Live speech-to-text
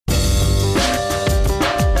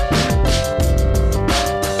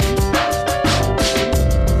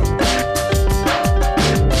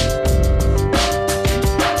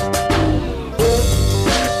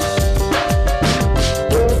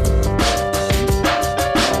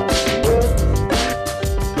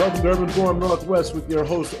Welcome to Urban Forum Northwest with your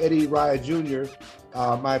host, Eddie Rye Jr.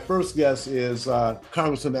 My first guest is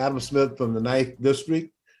Congressman Adam Smith from the 9th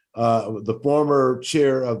District, the former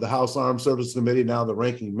chair of the House Armed Services Committee, now the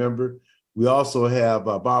ranking member. We also have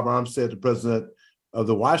Bob Armstead, the president of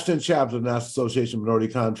the Washington chapter of the National Association of Minority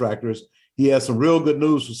Contractors. He has some real good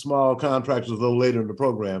news for small contractors a little later in the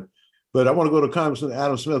program. But I want to go to Congressman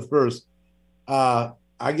Adam Smith first. I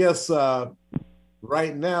guess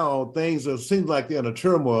right now, things seem like they're in a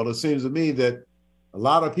turmoil. It seems to me that a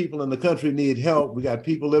lot of people in the country need help. We got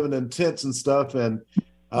people living in tents and stuff, and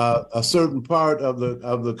a certain part of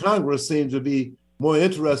the Congress seems to be more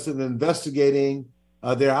interested in investigating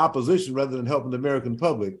their opposition rather than helping the American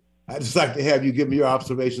public. I'd just like to have you give me your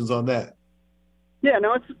observations on that. Yeah,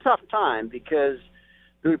 no, it's a tough time because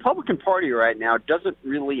the Republican Party right now doesn't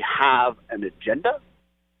really have an agenda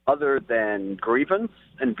other than grievance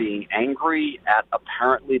and being angry at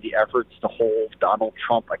apparently the efforts to hold Donald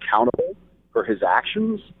Trump accountable for his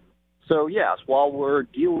actions. So yes, while we're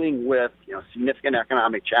dealing with significant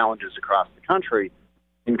economic challenges across the country,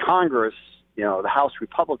 in Congress, the House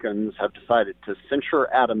Republicans have decided to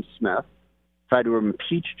censure Adam Smith, try to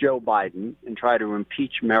impeach Joe Biden, and try to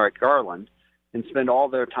impeach Merrick Garland, and spend all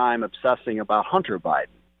their time obsessing about Hunter Biden.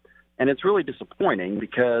 And it's really disappointing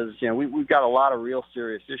because, we've got a lot of real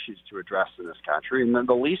serious issues to address in this country. And then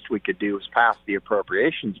the least we could do is pass the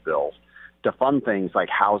appropriations bills to fund things like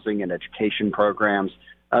housing and education programs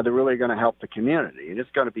that are really going to help the community. And it's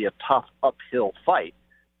going to be a tough uphill fight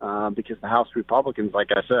because the House Republicans, like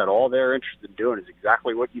I said, all they're interested in doing is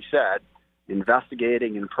exactly what you said,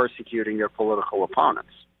 investigating and persecuting their political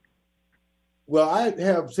opponents. Well, I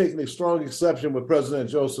have taken a strong exception with President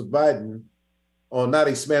Joseph Biden on not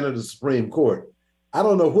expanding the Supreme Court. I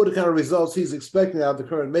don't know what kind of results he's expecting out of the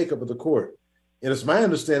current makeup of the court. And it's my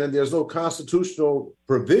understanding there's no constitutional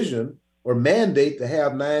provision or mandate to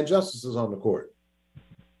have 9 justices on the court.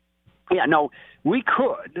 Yeah, no, we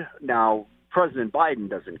could. Now, President Biden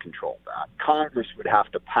doesn't control that. Congress would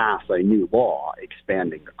have to pass a new law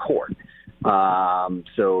expanding the court.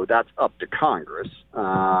 So that's up to Congress.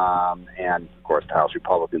 And, of course, the House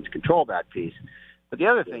Republicans control that piece. But the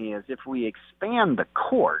other thing is, if we expand the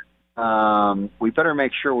court, we better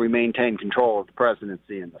make sure we maintain control of the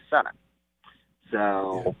presidency and the Senate.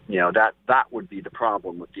 So, that would be the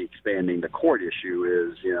problem with the expanding the court issue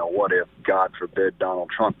is, what if, God forbid, Donald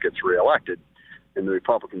Trump gets reelected and the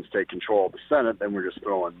Republicans take control of the Senate, then we're just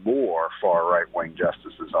throwing more far right-wing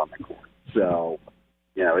justices on the court. So,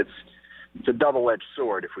 it's a double-edged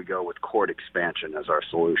sword if we go with court expansion as our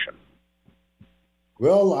solution.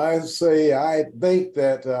 Well, I think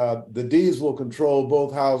that the D's will control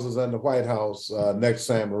both houses and the White House next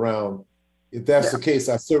time around. If that's the case,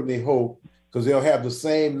 I certainly hope, because they'll have the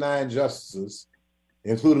same 9 justices,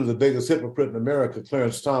 including the biggest hypocrite in America,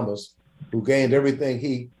 Clarence Thomas, who gained everything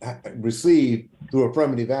he received through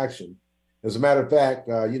affirmative action. As a matter of fact,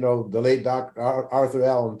 the late Dr. Arthur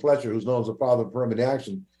Allen Fletcher, who's known as the father of affirmative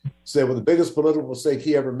action, said, well, the biggest political mistake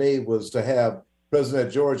he ever made was to have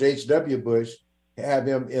President George H.W. Bush have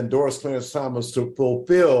him endorse Clarence Thomas to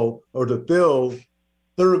fill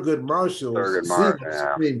Thurgood Marshall's seat on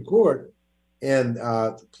the Supreme Court. And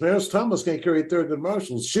Clarence Thomas can't carry Thurgood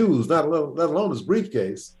Marshall's shoes, let alone his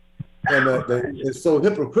briefcase. And it's so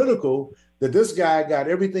hypocritical that this guy got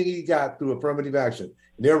everything he got through affirmative action.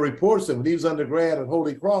 And there are reports that when he was undergrad at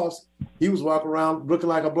Holy Cross, he was walking around looking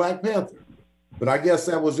like a Black Panther. But I guess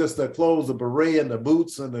that was just the clothes, the beret and the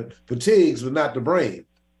boots and the fatigues, but not the brain.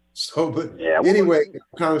 So, anyway,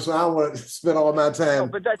 Congressman, I don't want to spend all my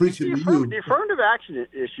time preaching to you. The affirmative action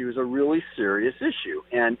issue is a really serious issue,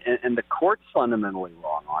 and the court's fundamentally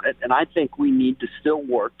wrong on it. And I think we need to still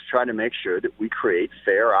work to try to make sure that we create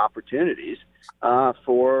fair opportunities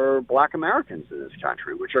for Black Americans in this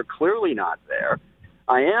country, which are clearly not there.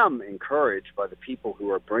 I am encouraged by the people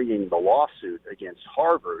who are bringing the lawsuit against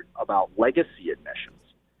Harvard about legacy admissions.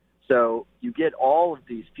 So you get all of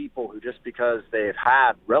these people who, just because they've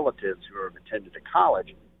had relatives who have attended a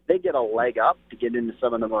college, they get a leg up to get into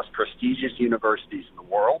some of the most prestigious universities in the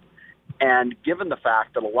world. And given the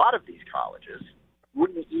fact that a lot of these colleges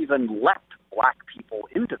wouldn't even let Black people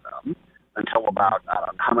into them until about, I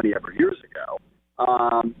don't know how many ever years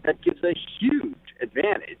ago, that gives a huge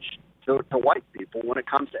advantage to white people when it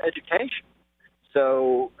comes to education.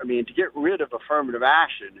 So, to get rid of affirmative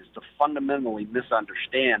action is to fundamentally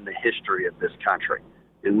misunderstand the history of this country.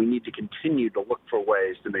 And we need to continue to look for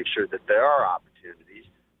ways to make sure that there are opportunities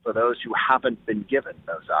for those who haven't been given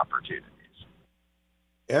those opportunities.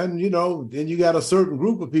 And, then you got a certain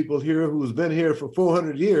group of people here who's been here for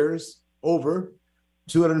 400 years, over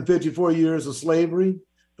 254 years of slavery,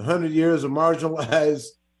 100 years of marginalized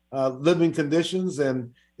living conditions.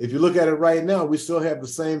 And if you look at it right now, we still have the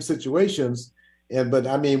same situations. But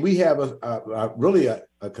I mean, we have really a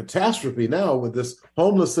catastrophe now with this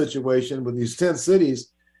homeless situation with these 10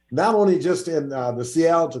 cities, not only just in the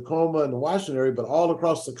Seattle, Tacoma, and the Washington area, but all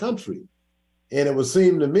across the country. And it would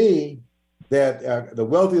seem to me that the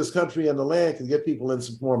wealthiest country in the land can get people in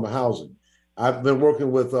some form of housing. I've been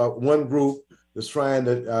working with one group that's trying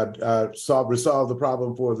to resolve the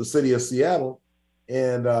problem for the city of Seattle.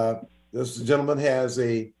 And this gentleman has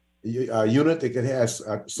a unit that can have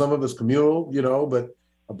some of it's communal, but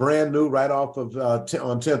a brand new right off of on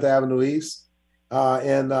 10th Avenue East.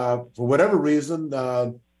 For whatever reason,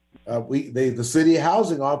 the city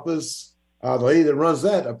housing office, the lady that runs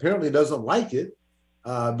that apparently doesn't like it.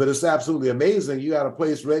 But it's absolutely amazing. You got a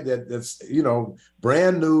place ready that's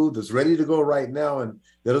brand new, that's ready to go right now, and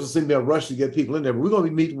there doesn't seem to be a rush to get people in there. But we're going to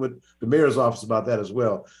be meeting with the mayor's office about that as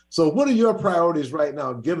well. So what are your priorities right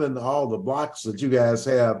now, given all the blocks that you guys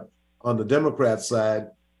have on the Democrat side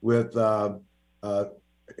with the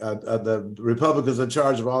Republicans in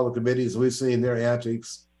charge of all the committees? We've seen their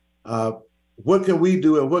antics. What can we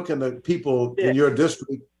do, and what can the people in your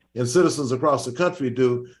district and citizens across the country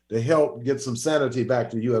do to help get some sanity back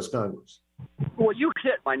to U.S. Congress? Well, you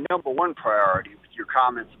hit my number one priority with your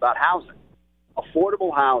comments about housing.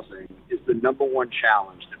 Affordable housing is the number one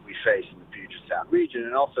challenge that we face in the Puget Sound region,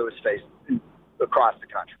 and also is faced across the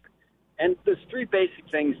country. And there's three basic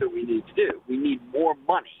things that we need to do. We need more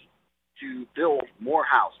money to build more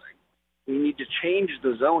housing. We need to change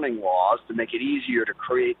the zoning laws to make it easier to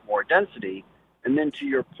create more density. And then to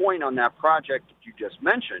your point on that project that you just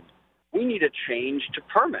mentioned, we need a change to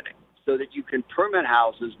permitting so that you can permit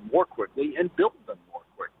houses more quickly and build them more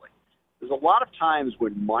quickly. There's a lot of times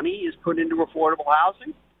when money is put into affordable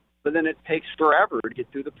housing, but then it takes forever to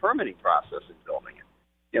get through the permitting process in building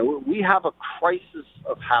it. We have a crisis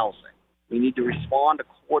of housing. We need to respond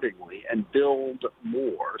accordingly and build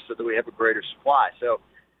more so that we have a greater supply. So,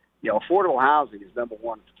 affordable housing is number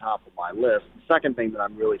one at the top of my list. The second thing that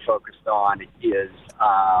I'm really focused on is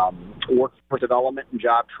workforce development and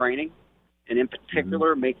job training, and in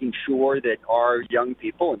particular, making sure that our young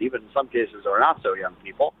people, and even in some cases our not so young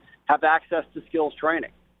people, have access to skills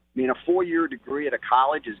training. I mean, a 4-year degree at a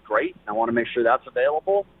college is great. I want to make sure that's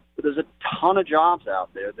available, but there's a ton of jobs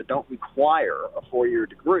out there that don't require a 4-year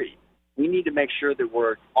degree. We need to make sure that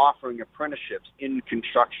we're offering apprenticeships in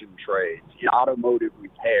construction trades, in automotive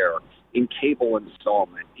repair, in cable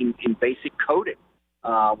installment, in basic coding,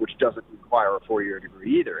 which doesn't require a 4-year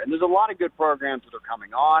degree either. And there's a lot of good programs that are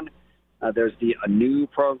coming on. There's a new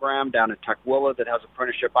program down in Tukwila that has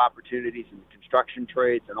apprenticeship opportunities in the construction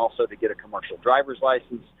trades and also to get a commercial driver's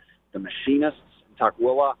license. The machinists in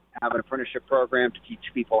Tukwila have an apprenticeship program to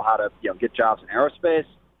teach people how to get jobs in aerospace.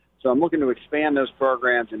 So I'm looking to expand those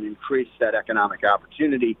programs and increase that economic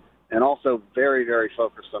opportunity, and also very, very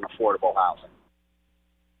focused on affordable housing.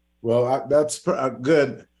 Well, that's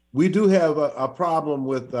good. We do have a problem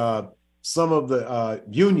with some of the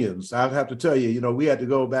unions. I have to tell you, we had to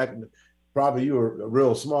go back, probably you were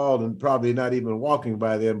real small and probably not even walking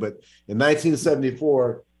by then, but in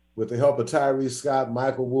 1974, with the help of Tyree Scott,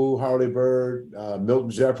 Michael Wu, Harley Bird,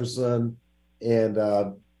 Milton Jefferson, and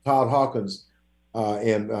Todd Hawkins,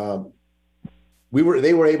 they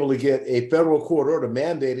were able to get a federal court order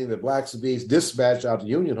mandating that blacks be dispatched out to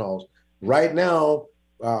union halls. Right now,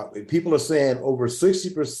 people are saying over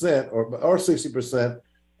 60% or 60%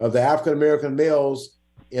 of the African-American males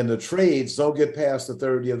in the trades don't get past the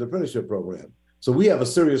third year of the apprenticeship program. So we have a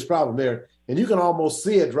serious problem there. And you can almost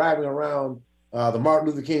see it driving around the Martin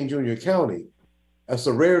Luther King Jr. County. It's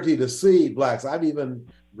a rarity to see blacks. I've even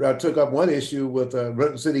took up one issue with a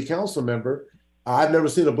Renton City Council member. I've never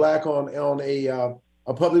seen a black on a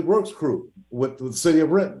public works crew with the city of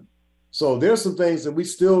Renton. So there's some things that we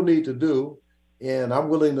still need to do. And I'm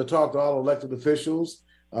willing to talk to all elected officials,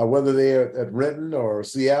 whether they're at Renton or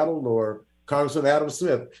Seattle or Congressman Adam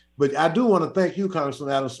Smith. But I do want to thank you, Congressman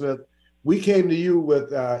Adam Smith. We came to you with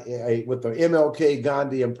the MLK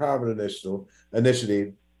Gandhi Empowerment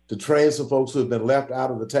Initiative to train some folks who have been left out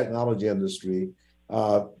of the technology industry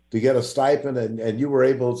to get a stipend. And you were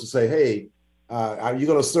able to say, hey, you're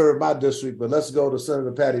going to serve my district, but let's go to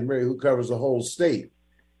Senator Patty Murray, who covers the whole state.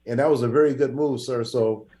 And that was a very good move, sir.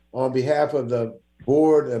 So on behalf of the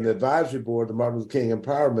board and the advisory board, the Martin Luther King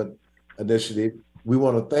Empowerment Initiative, we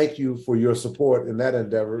want to thank you for your support in that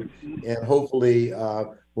endeavor. And hopefully,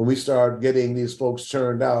 when we start getting these folks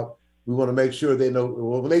churned out, we want to make sure they know,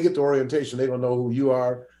 when they get to orientation, they're going to know who you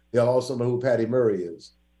are. They'll also know who Patty Murray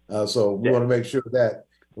is. So we want to make sure that.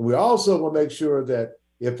 And we also want to make sure that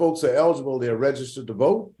if folks are eligible, they're registered to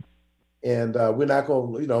vote. and we're not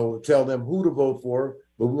going to, tell them who to vote for,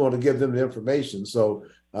 but we want to give them the information. So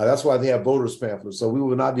that's why they have voters pamphlets. So we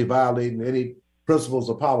will not be violating any principles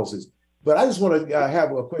or policies. But I just want to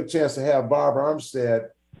have a quick chance to have Bob Armstead,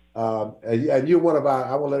 and you're one of our.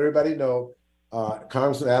 I want to let everybody know,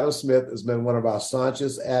 Congressman Adam Smith has been one of our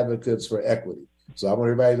staunchest advocates for equity. So I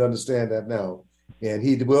want everybody to understand that now, and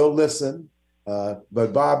he will listen.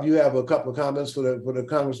 But Bob, you have a couple of comments for the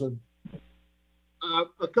congressman.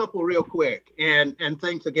 A couple real quick, and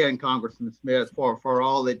thanks again, Congressman Smith, for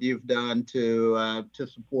all that you've done to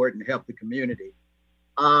support and help the community.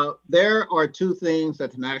 There are two things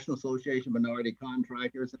that the National Association of Minority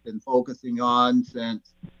Contractors have been focusing on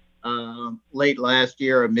since late last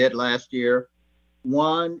year or mid last year.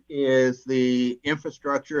 One is the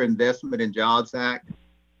Infrastructure Investment and Jobs Act,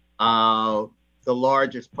 the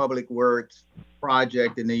largest public works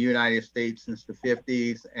project in the United States since the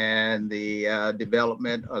 50s, and the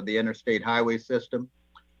development of the interstate highway system.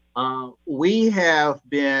 We have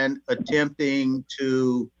been attempting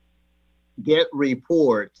to get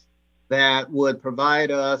reports that would provide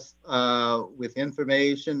us with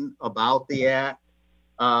information about the act.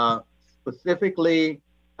 Specifically,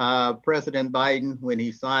 President Biden, when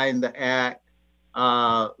he signed the act,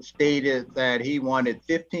 stated that he wanted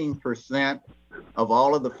 15% of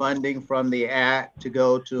all of the funding from the act to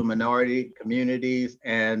go to minority communities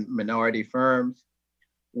and minority firms.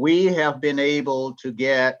 We have been able to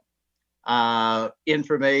get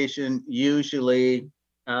information, usually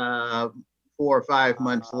 4 or 5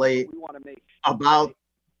 months late, about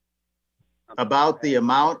the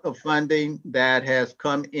amount of funding that has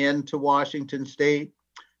come into Washington State,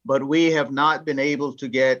 but we have not been able to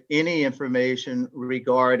get any information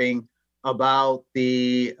regarding about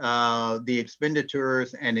the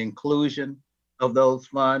expenditures and inclusion of those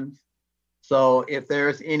funds. So if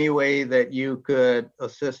there's any way that you could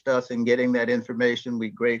assist us in getting that information, we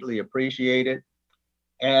greatly appreciate it.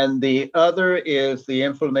 And the other is the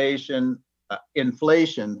Inflation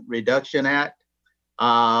Reduction Act.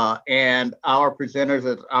 And our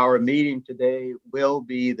presenters at our meeting today will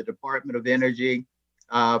be the Department of Energy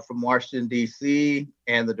from Washington, D.C.,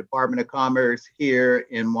 and the Department of Commerce here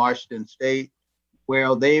in Washington State,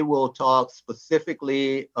 where they will talk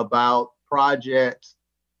specifically about projects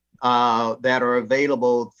that are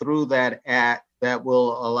available through that act that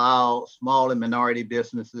will allow small and minority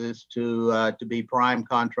businesses to be prime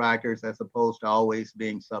contractors as opposed to always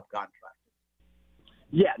being subcontractors.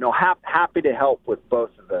 Yeah, no, happy to help with both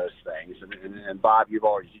of those things. And Bob,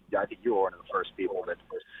 I think you were one of the first people that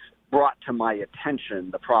brought to my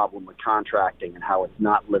attention the problem with contracting and how it's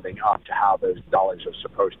not living up to how those dollars are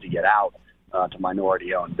supposed to get out to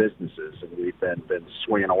minority-owned businesses. And we've been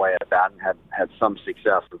swinging away at that and had some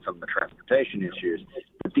success with some of the transportation issues.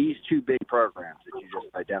 But these two big programs that you just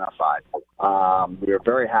identified, we are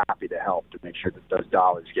very happy to help to make sure that those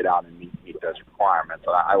dollars get out and meet those requirements.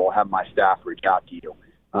 I will have my staff reach out to you,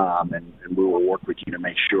 and we will work with you to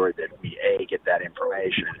make sure that we, A, get that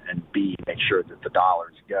information, and B, make sure that the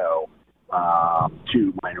dollars go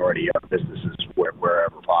to minority-owned businesses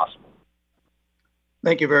wherever possible.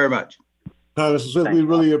 Thank you very much. Congressman Smith, we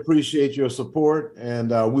really appreciate your support, and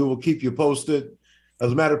we will keep you posted.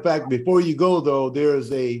 As a matter of fact, before you go, though, there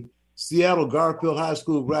is a Seattle Garfield High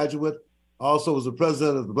School graduate, also was the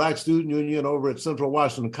president of the Black Student Union over at Central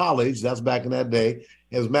Washington College. That's back in that day.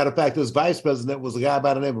 As a matter of fact, his vice president was a guy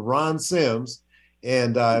by the name of Ron Sims.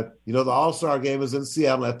 And, the All-Star game is in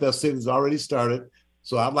Seattle. That festivity has already started.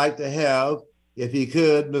 So I'd like to have, if he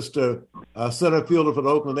could, Mr. Center fielder for the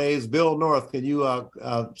Oakland A's, Bill North, can you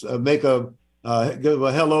give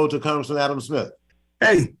a hello to Congressman Adam Smith?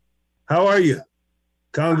 Hey, how are you,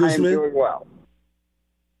 Congressman? I am doing well.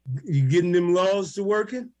 You getting them laws to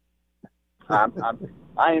working?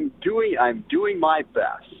 I'm doing my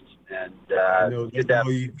best, and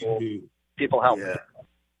people help me.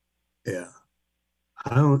 Yeah.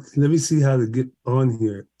 Let me see how to get on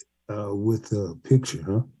here with a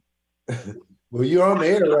picture, huh? Well, you're on the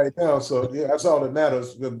air right now, so yeah, that's all that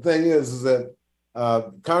matters. The thing is that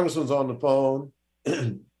Congressman's on the phone.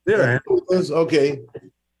 Yeah. Okay.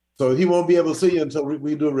 So he won't be able to see you until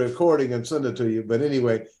we do a recording and send it to you. But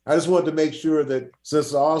anyway, I just wanted to make sure that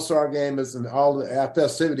since the All-Star game is and all the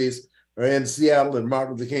festivities are in Seattle and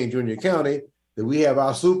Martin Luther King Jr. County, that we have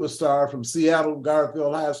our superstar from Seattle,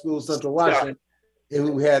 Garfield High School, Central Washington.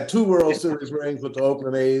 And we had 2 World Series rings with the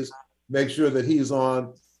Oakland A's. Make sure that he's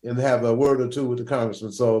on and have a word or two with the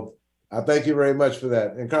Congressman. So I thank you very much for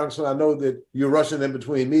that. And Congressman, I know that you're rushing in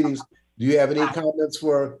between meetings. Do you have any comments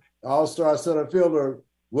for All-Star center fielder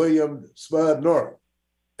William Spud North?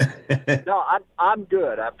 No, I'm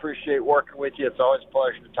good. I appreciate working with you. It's always a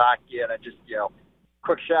pleasure to talk to you. And I just,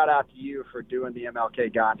 quick shout out to you for doing the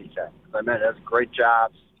MLK Gandhi thing. I mean, that's a great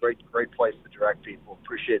job. Great place to direct people.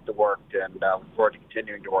 Appreciate the work, and look forward to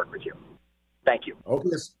continuing to work with you. Thank you. Okay,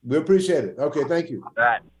 we appreciate it. Okay, thank you. All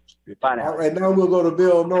right. Bye now. All right, now we'll go to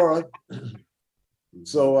Bill Nora.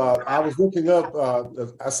 So I was looking up,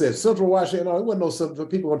 I said Central Washington, no, it wasn't no Central,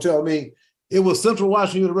 people gonna tell me it was Central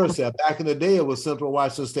Washington University. Back in the day, it was Central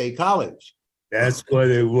Washington State College. That's what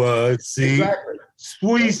it was. See? Exactly.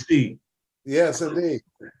 Squeezy. Yes, indeed.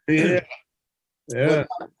 Yeah. Yeah.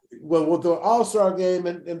 Well, with the All-Star game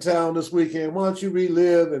in town this weekend, why don't you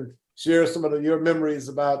relive and share some of your memories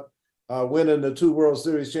about winning the 2 World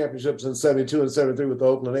Series championships in 72 and 73 with the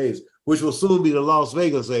Oakland A's, which will soon be the Las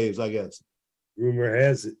Vegas A's, I guess. Rumor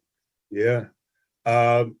has it. Yeah.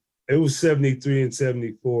 It was 73 and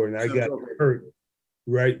 74, and I got hurt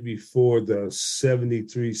right before the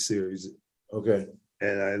 73 series. Okay.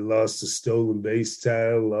 And I lost a stolen base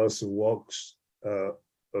title, lost some walks,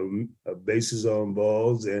 bases on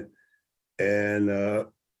balls, and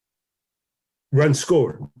run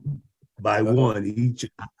scored by one each.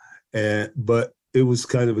 But it was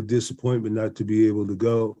kind of a disappointment not to be able to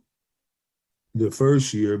go the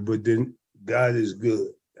first year, but then God is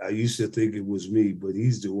good. I used to think it was me, but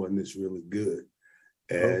he's the one that's really good.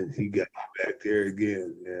 And he got me back there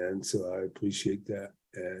again. And so I appreciate that.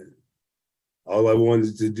 And all I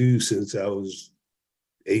wanted to do since I was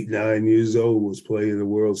 8, 9 years old was play in the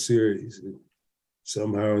World Series. And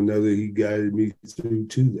somehow or another, he guided me through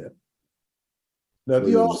to that. Now,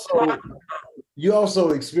 you also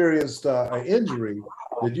experienced an injury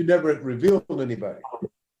that you never revealed to anybody.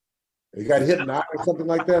 You got hit in the eye or something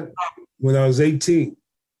like that? When I was 18,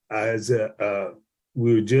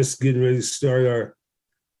 we were just getting ready to start our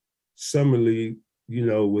summer league,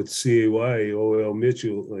 with CAY, O.L.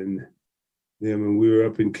 Mitchell, and them. And we were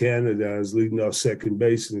up in Canada. I was leading off second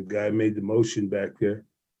base, and the guy made the motion back there.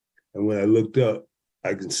 And when I looked up,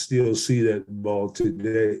 I can still see that ball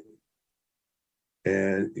today.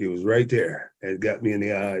 And it was right there, and it got me in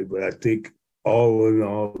the eye. But I think all in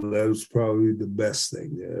all, that was probably the best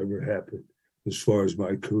thing that ever happened as far as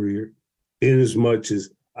my career. In as much as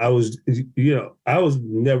I was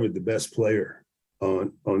never the best player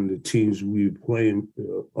on the teams we were playing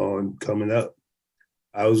on coming up.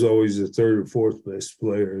 I was always the third or fourth best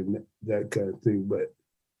player and that kind of thing. But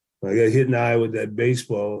when I got hit in the eye with that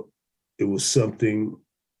baseball, it was something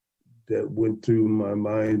that went through my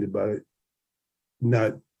mind about it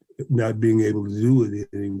not being able to do it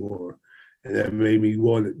anymore. And that made me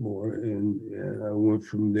want it more. And I went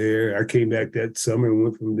from there. I came back that summer and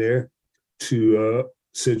went from there to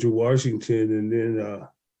Central Washington. And then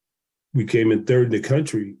we came in third in the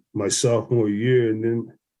country my sophomore year. And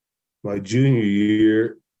then my junior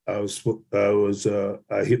year, I hit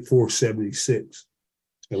 476.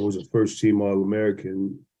 I was a first team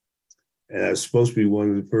All-American. And I was supposed to be one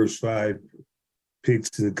of the first 5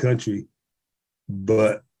 picks in the country.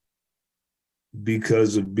 But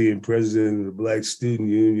because of being president of the Black Student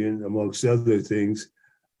Union, amongst other things,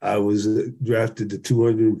 I was drafted the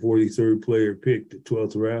 243rd player pick, the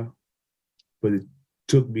 12th round. But it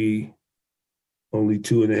took me only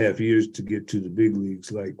 2.5 years to get to the big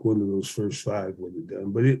leagues, like one of those first 5 would have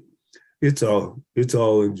done. But it's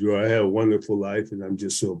all enjoy. I had a wonderful life, and I'm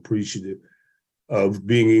just so appreciative of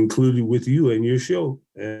being included with you and your show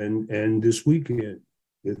and this weekend.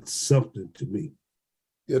 It's something to me.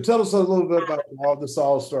 Yeah, tell us a little bit about all this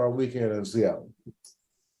All-Star weekend in Seattle.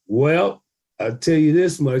 Well, I'll tell you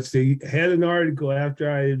this much. They had an article after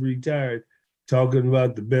I had retired talking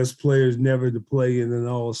about the best players never to play in an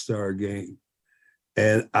All-Star game.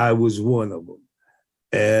 And I was one of them.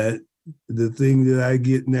 And the thing that I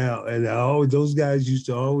get now, and those guys used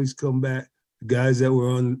to always come back, the guys that were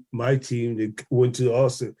on my team that went to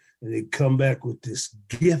All-Star, and they come back with this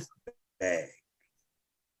gift bag.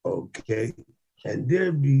 Okay. And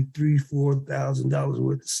there'd be $3,000-$4,000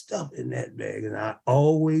 worth of stuff in that bag. And I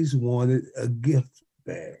always wanted a gift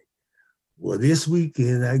bag. Well, this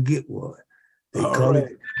weekend I get one. They call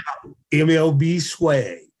it MLB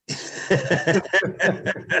swag.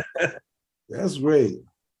 That's great.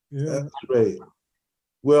 Yeah. That's great.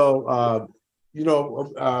 Well, we're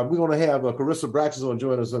going to have Carissa Braxton on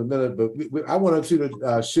join us in a minute, but I wanted you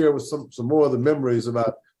to share with some more of the memories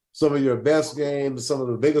about some of your best games, some of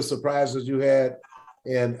the biggest surprises you had.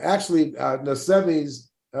 And actually, in the 70s,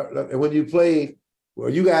 when you played, well,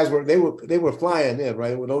 you guys they were flying in,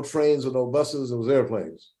 right? With no trains or no buses, it was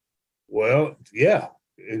airplanes. Well, yeah.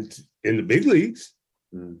 In the big leagues,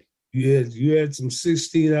 you had some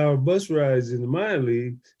 16-hour bus rides in the minor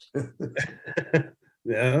league.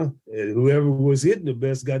 Now, and whoever was hitting the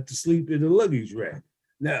best got to sleep in the luggage rack.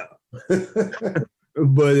 Now,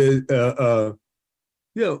 but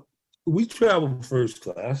we traveled first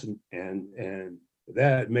class, and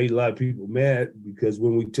that made a lot of people mad because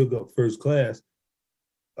when we took up first class,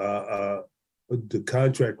 the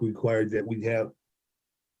contract required that we'd have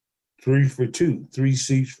 3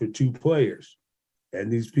 seats for 2 players,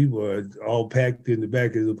 and these people are all packed in the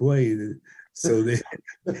back of the plane, so they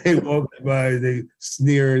walk by, they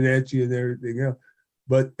sneering at you and everything else.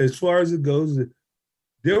 But as far as it goes,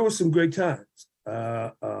 there were some great times,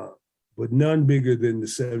 but none bigger than the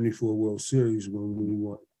 '74 World Series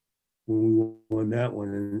when we won that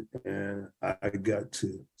one, and I got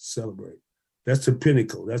to celebrate. That's the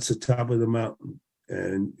pinnacle. That's the top of the mountain.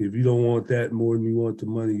 And if you don't want that more than you want the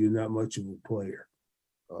money, you're not much of a player.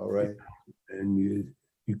 All right. And you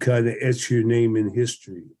kind of etch your name in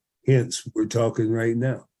history. Hence, we're talking right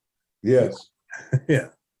now. Yes. Yeah.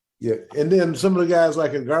 Yeah. And then some of the guys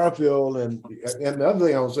like in Garfield, and the other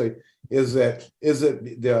thing I would say is that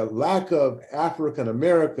the lack of African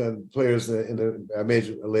American players in the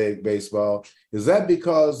Major League Baseball, is that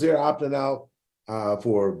because they're opting out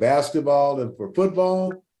for basketball and for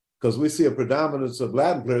football? Because we see a predominance of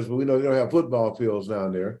Latin players, but we know they don't have football fields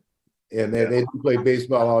down there. And they do play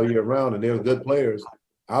baseball all year round, and they're good players.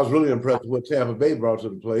 I was really impressed with what Tampa Bay brought to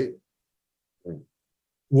the plate.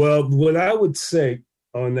 Well, what I would say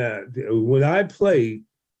on that, when I played,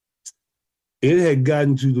 it had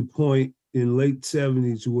gotten to the point in late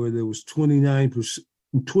 70s where there was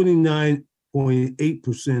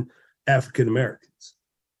 29.8% African Americans.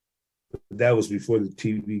 That was before the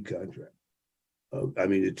TV contract.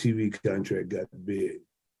 The TV contract got big.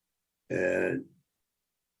 And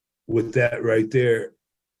with that right there,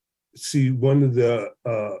 see, one of the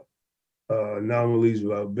anomalies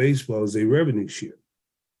about baseball is a revenue share.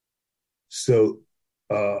 So,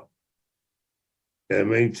 and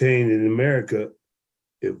maintained in America,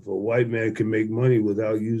 if a white man can make money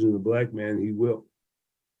without using a black man, he will.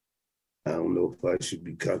 I don't know if I should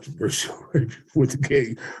be controversial right before the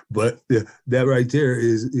game, but that right there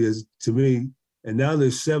is to me. And now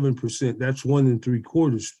there's 7%. That's 1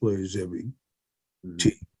 3/4 players every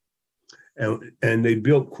team. And they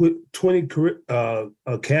built 20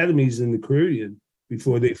 academies in the Caribbean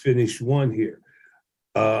before they finished one here.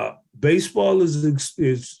 Baseball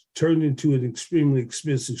is turned into an extremely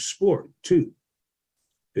expensive sport too.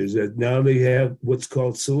 Is that now they have what's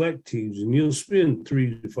called select teams, and you'll spend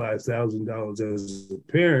 $3,000 to $5,000 as a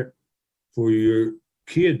parent for your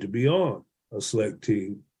kid to be on a select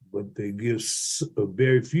team. But they give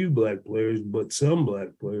very few black players, but some black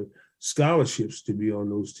players, scholarships to be on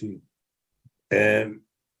those teams. And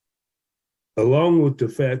along with the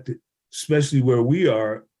fact that, especially where we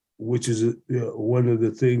are, which is one of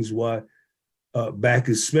the things why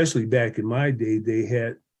especially back in my day, they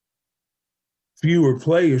had fewer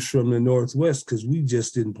players from the Northwest because we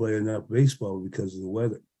just didn't play enough baseball because of the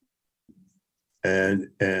weather. And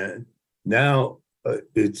now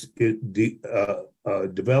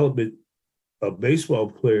development of baseball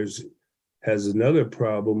players has another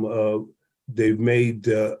problem of they've made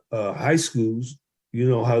high schools, you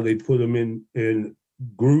know how they put them in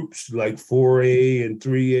groups like 4A and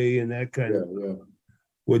 3A and that kind of. Yeah.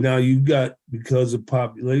 Well, now you've got, because of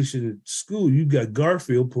population at school, you've got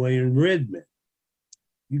Garfield playing Redmond.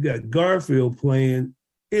 You got Garfield playing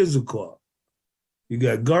Issaquah. You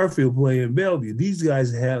got Garfield playing Bellevue. These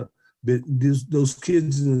guys have been, those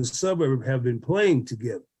kids in the suburb have been playing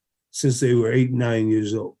together since they were 8, 9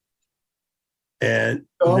 years old. And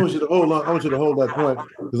I want you to hold on. I want you to hold that point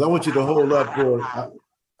because I want you to hold up for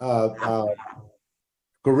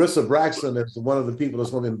Carissa Braxton is one of the people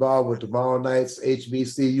that's going to be involved with tomorrow night's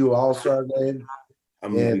HBCU All-Star game.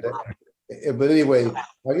 But anyway,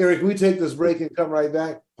 Eric, can we take this break and come right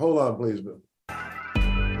back? Hold on, please, Bill.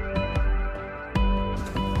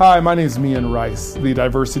 Hi, my name is Mian Rice, the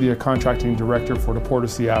Diversity and Contracting Director for the Port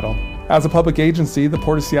of Seattle. As a public agency, the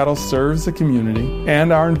Port of Seattle serves the community,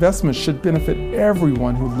 and our investments should benefit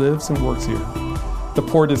everyone who lives and works here. The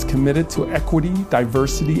Port is committed to equity,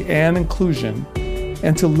 diversity, and inclusion,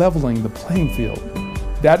 and to leveling the playing field.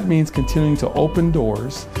 That means continuing to open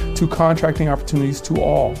doors to contracting opportunities to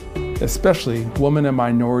all, especially women and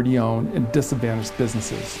minority-owned and disadvantaged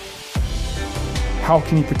businesses. How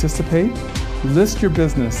can you participate? List your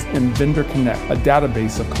business in Vendor Connect, a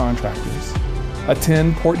database of contractors.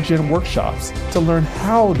 Attend PortGen workshops to learn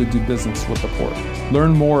how to do business with the Port.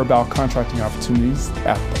 Learn more about contracting opportunities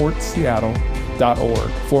at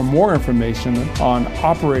portseattle.org. For more information on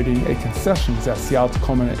operating a concessions at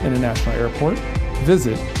Seattle-Tacoma International Airport,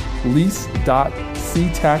 visit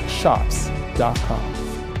lease.ctacshops.com. soundtransit.com.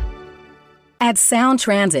 At Sound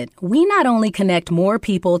Transit, we not only connect more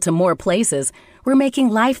people to more places, we're making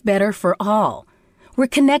life better for all. We're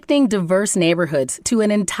connecting diverse neighborhoods to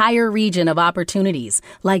an entire region of opportunities,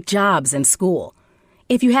 like jobs and school.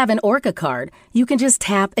 If you have an ORCA card, you can just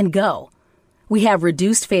tap and go. We have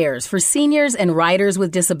reduced fares for seniors and riders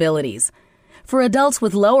with disabilities. For adults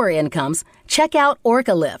with lower incomes, check out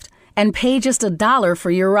ORCA Lift and pay just $1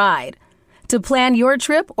 for your ride. To plan your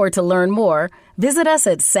trip or to learn more, visit us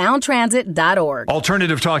at soundtransit.org.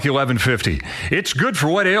 Alternative Talk 1150. It's good for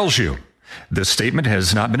what ails you. This statement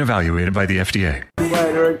has not been evaluated by the FDA. Right,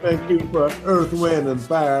 Eric, thank you for Earth, Wind, and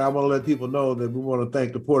Fire. I want to let people know that we want to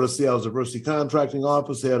thank the Port of Seattle's Diversity Contracting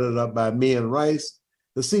Office, headed up by Mian Rice,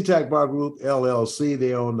 the SeaTac Bar Group, LLC.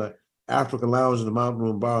 They own the African Lounge and the Mountain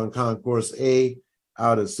Room Bar in Concourse A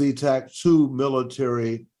out at SeaTac, 2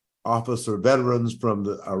 military officer veterans from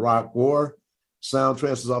the Iraq War, Sound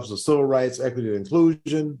Transit's Office of Civil Rights, Equity, and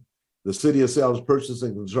Inclusion, the City of Seattle's Purchasing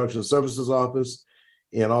and Construction Services Office,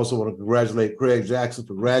 and also want to congratulate Craig Jackson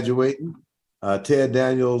for graduating. Ted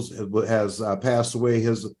Daniels has passed away.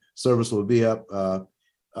 His service will be up.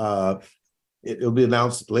 It'll be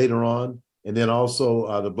announced later on. And then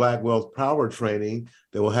also the Black Wealth Power Training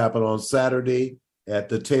that will happen on Saturday at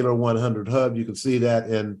the Taylor 100 Hub. You can see that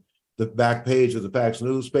in the back page of the Facts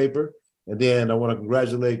newspaper. And then I want to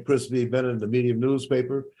congratulate Chris B. Bennett, the Medium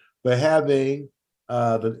newspaper, for having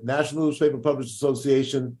the National Newspaper Publishers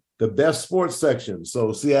Association, the best sports section.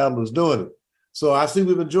 So Seattle is doing it. So I see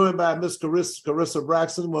we've been joined by Miss Carissa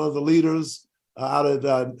Braxton, one of the leaders out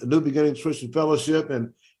at New Beginnings Christian Fellowship,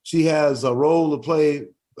 and she has a role to play,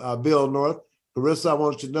 Bill North. Carissa, I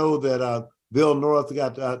want you to know that Bill North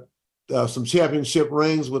got some championship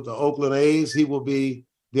rings with the Oakland A's. He will be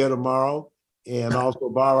there tomorrow. And also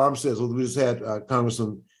Bar Armstead. So we just had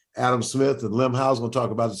Congressman Adam Smith and Lim House going to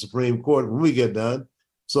talk about the Supreme Court when we get done.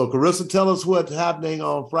 So Carissa, tell us what's happening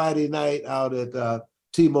on Friday night out at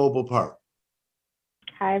T-Mobile Park.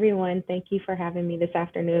 Hi, everyone. Thank you for having me this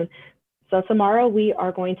afternoon. So tomorrow we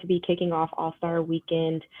are going to be kicking off All-Star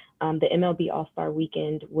Weekend, the MLB All-Star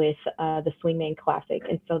Weekend with the Swingman Classic.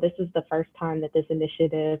 And so this is the first time that this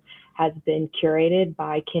initiative has been curated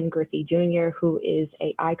by Ken Griffey Jr., who is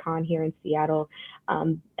an icon here in Seattle,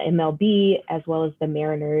 MLB, as well as the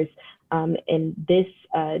Mariners. And this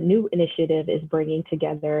new initiative is bringing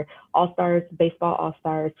together all-stars, baseball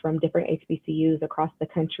all-stars from different HBCUs across the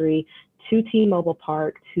country to T-Mobile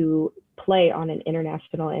Park to play on an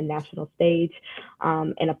international and national stage.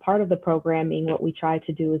 And a part of the programming, what we try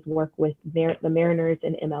to do is work with the Mariners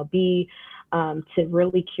and MLB to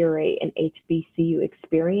really curate an HBCU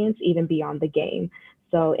experience even beyond the game.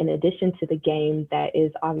 So in addition to the game that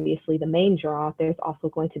is obviously the main draw, there's also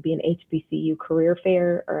going to be an HBCU career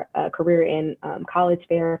fair or a career and college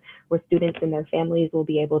fair where students and their families will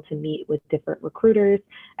be able to meet with different recruiters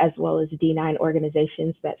as well as D9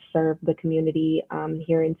 organizations that serve the community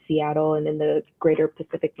here in Seattle and in the greater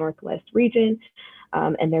Pacific Northwest region.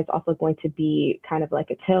 And there's also going to be kind of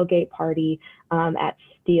like a tailgate party at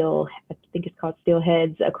I think it's called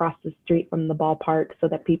Steelheads, across the street from the ballpark, so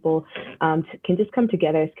that people can just come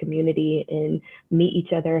together as community and meet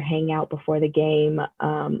each other, hang out before the game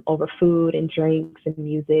over food and drinks and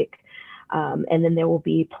music. And then there will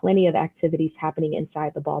be plenty of activities happening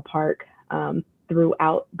inside the ballpark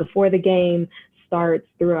before the game starts,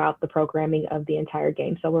 throughout the programming of the entire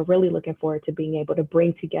game. So we're really looking forward to being able to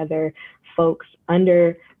bring together folks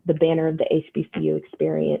under the banner of the HBCU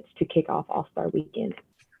experience to kick off All-Star Weekend.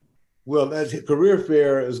 Well, that career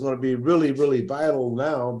fair is going to be really, really vital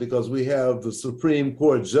now because we have the Supreme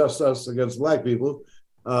Court Justice against Black people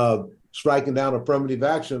striking down affirmative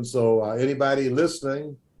action. So anybody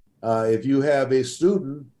listening, if you have a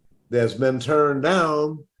student that's been turned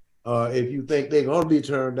down, if you think they're going to be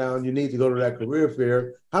turned down, you need to go to that career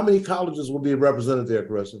fair. How many colleges will be represented there,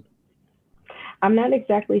 Carissa? I'm not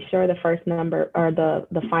exactly sure the first number or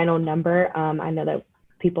the final number. I know that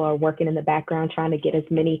people are working in the background trying to get as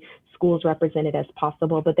many schools represented as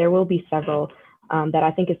possible, but there will be several that I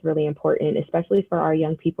think is really important, especially for our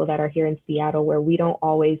young people that are here in Seattle, where we don't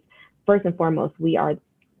always, first and foremost, we are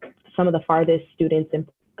some of the farthest students in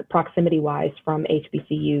proximity-wise from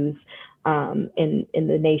HBCUs in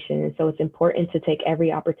the nation. And so it's important to take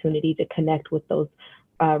every opportunity to connect with those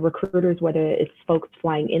recruiters, whether it's folks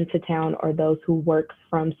flying into town or those who work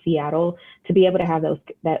from Seattle, to be able to have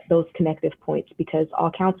those connective points, because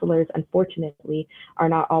all counselors, unfortunately, are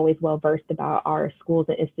not always well versed about our schools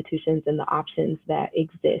and institutions and the options that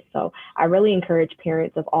exist. So I really encourage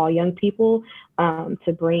parents of all young people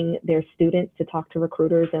to bring their students to talk to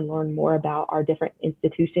recruiters and learn more about our different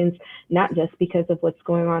institutions, not just because of what's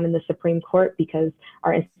going on in the Supreme Court, because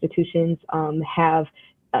our institutions have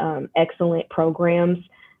excellent programs,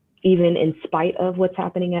 even in spite of what's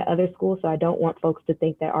happening at other schools. So I don't want folks to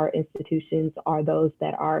think that our institutions are those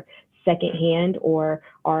that are secondhand or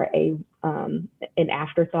are an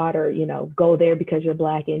afterthought, or, you know, go there because you're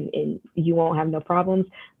Black and you won't have no problems.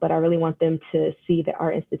 But I really want them to see that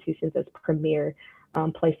our institutions as premier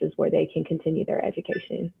places where they can continue their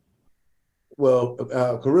education. Well,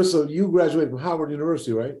 Carissa, you graduated from Howard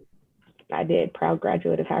University, right? I did. Proud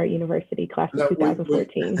graduate of Howard University, class of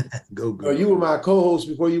 2014. Go. You were my co-host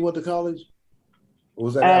before you went to college? Or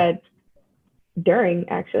was that during,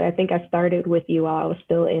 actually? I think I started with you while I was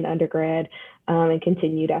still in undergrad and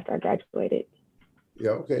continued after I graduated.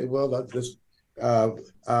 Yeah, okay. Well,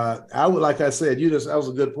 I would, like I said, that was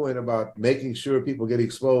a good point about making sure people get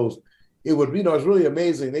exposed. It would, it's really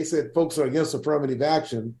amazing. They said folks are against affirmative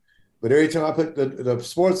action, but every time I put the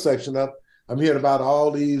sports section up, I'm hearing about all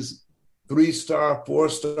these 3-star,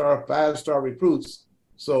 4-star, 5-star recruits.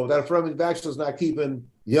 So that affirmative action is not keeping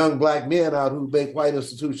young Black men out who make white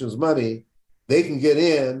institutions money. They can get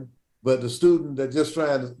in, but the student that's just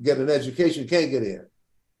trying to get an education can't get in.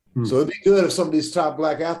 So it'd be good if some of these top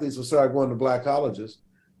Black athletes would start going to Black colleges.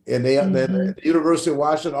 And then the University of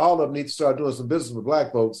Washington, all of them need to start doing some business with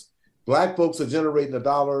Black folks. Black folks are generating the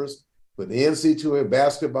dollars for the NCAA,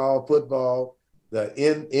 basketball, football, the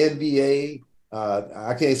NBA.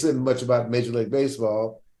 I can't say much about Major League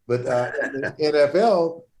Baseball, but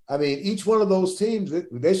NFL, I mean, each one of those teams,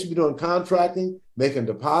 they should be doing contracting, making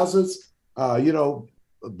deposits. Young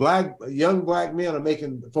Black men are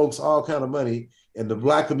making folks all kind of money, and the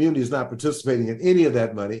Black community is not participating in any of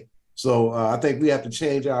that money. So I think we have to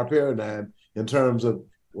change our paradigm in terms of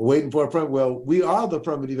waiting for we are the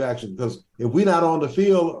affirmative action, because if we're not on the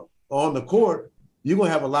field, on the court, you're going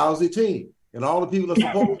to have a lousy team. And all the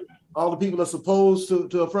people that's opposed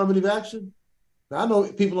to affirmative action, I know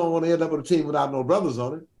people don't want to end up with a team without no brothers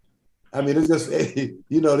on it. I mean, it's just,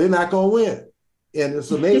 they're not going to win. And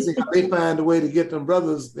it's amazing how they find a way to get them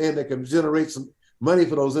brothers in that can generate some money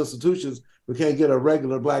for those institutions, but can't get a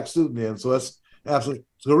regular Black student in. So that's absolutely.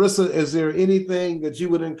 So Carissa, is there anything that you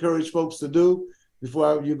would encourage folks to do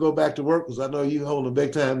before you go back to work? Because I know you hold a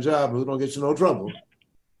big time job and we don't get you no trouble.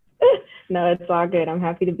 No, it's all good. I'm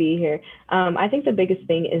happy to be here. I think the biggest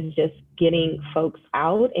thing is just getting folks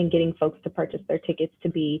out and getting folks to purchase their tickets to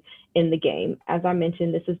be in the game. As I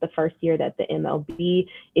mentioned, this is the first year that the MLB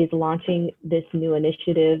is launching this new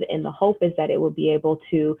initiative, and the hope is that it will be able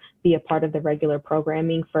to be a part of the regular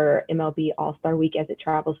programming for MLB All-Star Week as it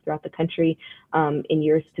travels throughout the country in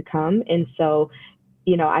years to come. And so,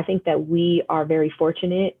 I think that we are very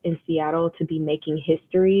fortunate in Seattle to be making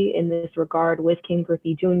history in this regard with Ken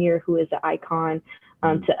Griffey Jr., who is an icon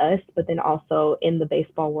to us, but then also in the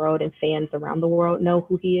baseball world, and fans around the world know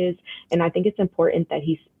who he is. And I think it's important that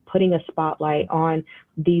he's putting a spotlight on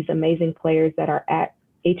these amazing players that are at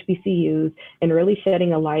HBCUs and really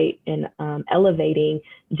shedding a light and elevating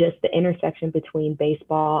just the intersection between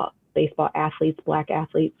baseball athletes, Black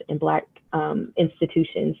athletes, and Black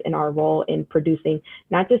institutions, and our role in producing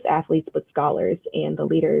not just athletes, but scholars and the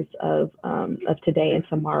leaders of today and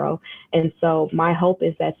tomorrow. And so my hope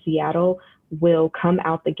is that Seattle will come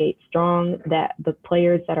out the gate strong, that the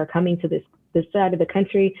players that are coming to this side of the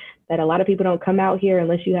country, that a lot of people don't come out here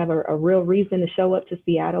unless you have a real reason to show up to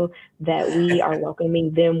Seattle, that we are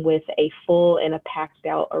welcoming them with a full and a packed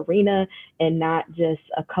out arena and not just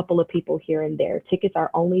a couple of people here and there. Tickets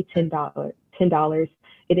are only $10.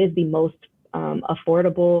 It is the most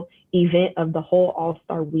affordable event of the whole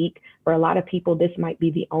All-Star Week. For a lot of people, this might be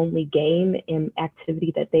the only game and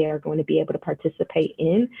activity that they are going to be able to participate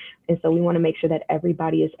in. And so we want to make sure that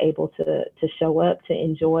everybody is able to show up, to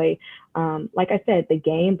enjoy, like I said, the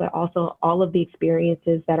game, but also all of the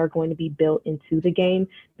experiences that are going to be built into the game,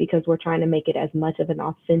 because we're trying to make it as much of an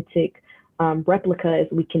authentic replica as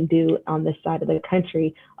we can do on this side of the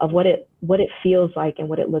country of what it feels like and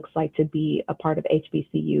what it looks like to be a part of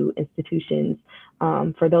HBCU institutions.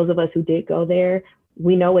 For those of us who did go there,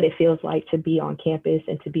 we know what it feels like to be on campus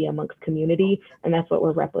and to be amongst community, and that's what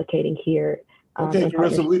we're replicating here in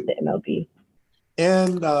partnership with the MLB.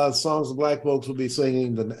 And songs of Black folks will be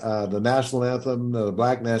singing the national anthem, the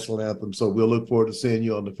Black national anthem. So we'll look forward to seeing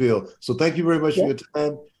you on the field. So thank you very much for your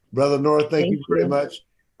time, Brother North. Thank you very much.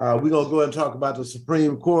 We're going to go ahead and talk about the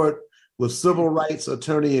Supreme Court with civil rights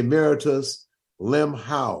attorney emeritus Lim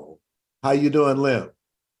Howell. How you doing, Lim?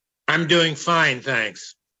 I'm doing fine,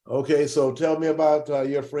 thanks. Okay, so tell me about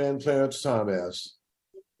your friend Clarence Thomas.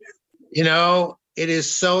 You know, it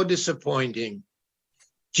is so disappointing.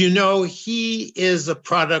 Do you know he is a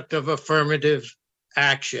product of affirmative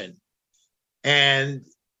action? And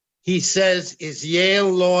he says his Yale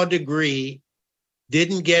law degree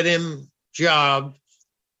didn't get him job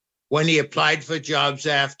when he applied for jobs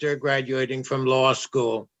after graduating from law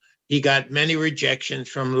school. He got many rejections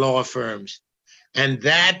from law firms. And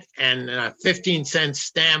that and a 15-cent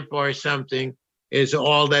stamp or something is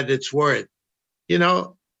all that it's worth. You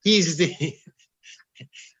know, it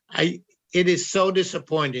is so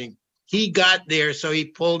disappointing. He got there, so he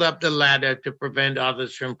pulled up the ladder to prevent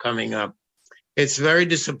others from coming up. It's very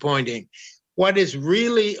disappointing. What is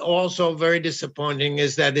really also very disappointing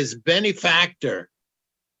is that his benefactor,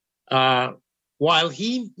 while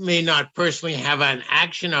he may not personally have an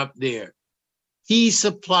action up there, he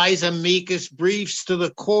supplies amicus briefs to the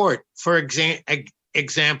court, for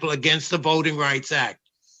example, against the Voting Rights Act.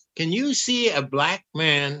 Can you see a Black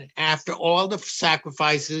man, after all the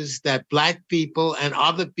sacrifices that Black people and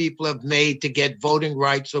other people have made to get voting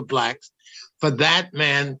rights for Blacks, for that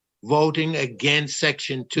man voting against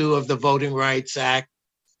Section 2 of the Voting Rights Act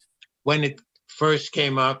when it first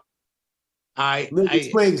came up?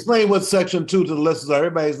 Explain what Section 2 to the listeners.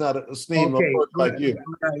 Everybody's not a esteemed like you.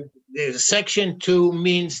 Section 2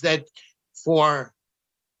 means that for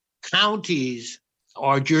counties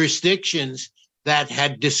or jurisdictions that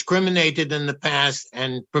had discriminated in the past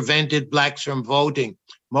and prevented Blacks from voting,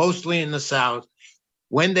 mostly in the South,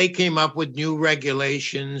 when they came up with new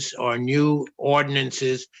regulations or new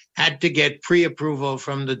ordinances, had to get pre-approval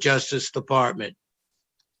from the Justice Department.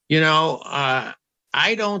 You know,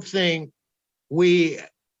 I don't think we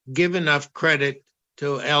give enough credit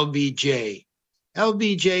to LBJ.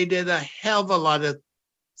 LBJ did a hell of a lot of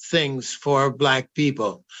things for Black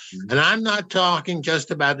people. And I'm not talking just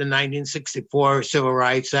about the 1964 Civil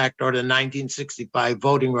Rights Act or the 1965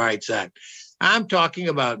 Voting Rights Act. I'm talking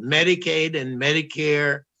about Medicaid and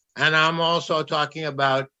Medicare. And I'm also talking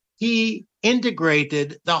about he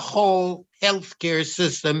integrated the whole healthcare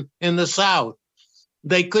system in the South.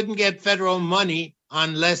 They couldn't get federal money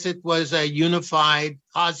unless it was a unified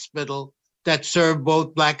hospital that served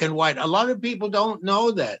both Black and white. A lot of people don't know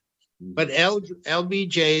that. But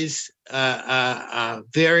LBJ's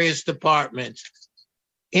various departments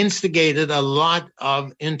instigated a lot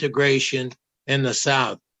of integration in the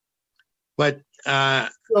South. But so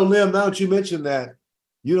Lim, now that you mentioned that,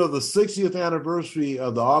 you know, the 60th anniversary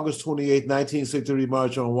of the August 28th, 1963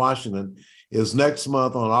 March on Washington is next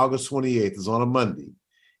month on August 28th. It's on a Monday.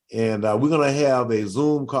 And we're going to have a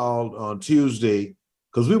Zoom call on Tuesday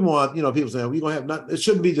because we want, you know, people saying we're going to have it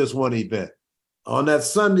shouldn't be just one event. On that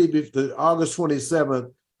Sunday, August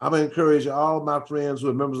 27th, I'm going to encourage all my friends who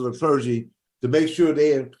are members of the clergy to make sure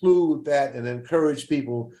they include that and encourage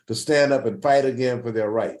people to stand up and fight again for their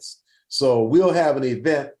rights. So we'll have an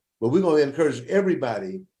event, but we're going to encourage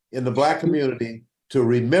everybody in the Black community to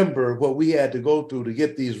remember what we had to go through to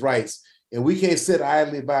get these rights. And we can't sit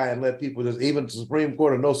idly by and let people just, even the Supreme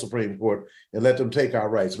Court or no Supreme Court, and let them take our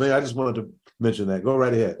rights. Man, I just wanted to mention that. Go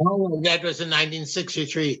right ahead. Oh, that was the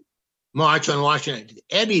 1963 March on Washington.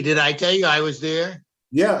 Eddie, did I tell you I was there?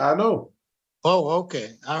 Yeah, I know. Oh,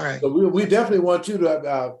 okay. All right. So we definitely want you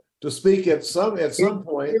to speak at some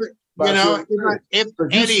point. You know, if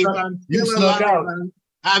Eddie, I'm still alive,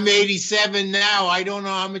 I'm 87 now. I don't know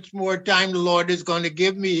how much more time the Lord is going to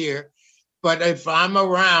give me here. But if I'm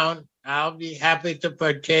around, I'll be happy to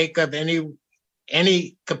partake of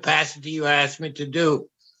any capacity you ask me to do.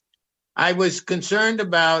 I was concerned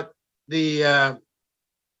about the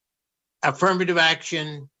affirmative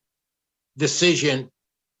action decision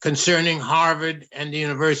concerning Harvard and the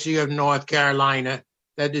University of North Carolina,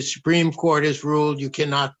 that the Supreme Court has ruled you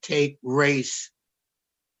cannot take race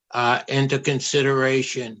into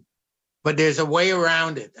consideration. But there's a way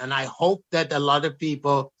around it. And I hope that a lot of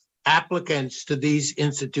people, applicants to these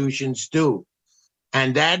institutions, do.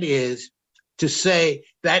 And that is to say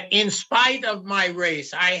that in spite of my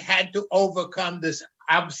race, I had to overcome this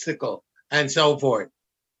obstacle and so forth.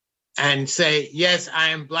 And say, yes, I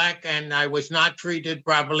am Black and I was not treated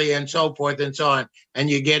properly and so forth and so on. And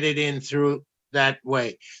you get it in through that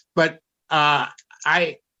way. But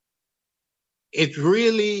it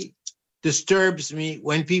really disturbs me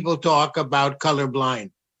when people talk about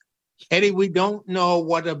colorblind. Eddie, we don't know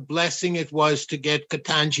what a blessing it was to get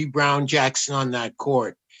Ketanji Brown Jackson on that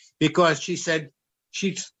court, because she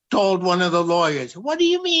told one of the lawyers, "What do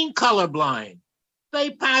you mean colorblind?"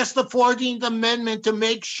 they passed the 14th Amendment to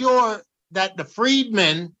make sure that the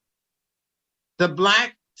freedmen, the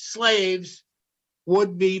black slaves,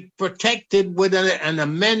 would be protected with an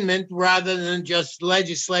amendment rather than just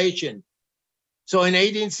legislation. So in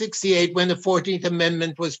 1868, when the 14th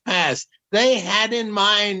Amendment was passed, they had in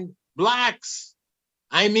mind blacks.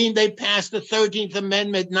 I mean, they passed the 13th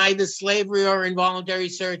Amendment, neither slavery or involuntary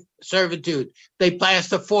servitude. They passed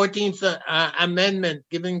the 14th Amendment,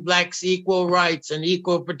 giving blacks equal rights and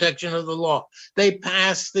equal protection of the law. They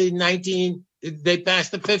passed the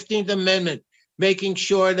 15th Amendment, making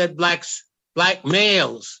sure that black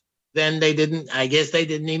males, then I guess they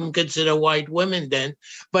didn't even consider white women then,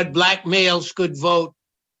 but black males could vote.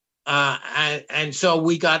 And so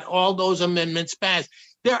we got all those amendments passed.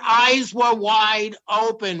 Their eyes were wide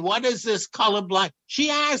open. What is this colorblind?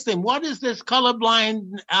 She asked him, what is this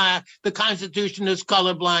colorblind, the Constitution is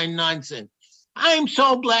colorblind nonsense? I'm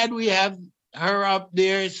so glad we have her up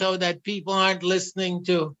there so that people aren't listening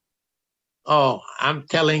to. Oh, I'm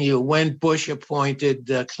telling you, when Bush appointed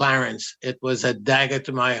Clarence, it was a dagger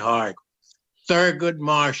to my heart. Thurgood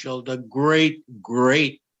Marshall, the great,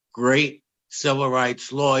 great, great civil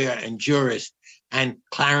rights lawyer and jurist, and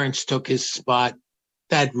Clarence took his spot.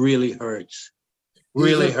 That really hurts.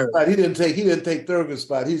 Really hurts. He didn't take Thurgood's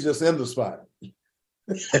spot. He's just in the spot. He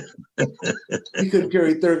couldn't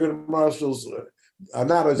carry Thurgood Marshall's,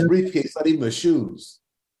 not his briefcase, not even his shoes.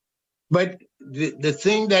 But the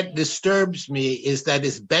thing that disturbs me is that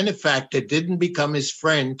his benefactor didn't become his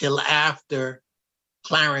friend till after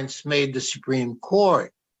Clarence made the Supreme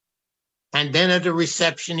Court. And then at a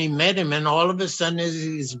reception, he met him, and all of a sudden is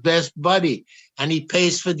his best buddy. And he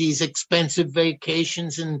pays for these expensive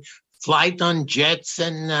vacations and flight on jets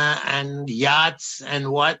and yachts and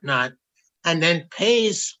whatnot, and then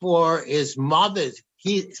pays for his mother's,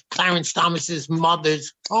 Clarence Thomas's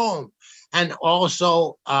mother's home, and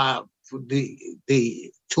also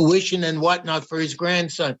the tuition and whatnot for his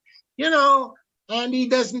grandson. And he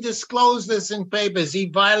doesn't disclose this in papers. He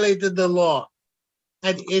violated the law.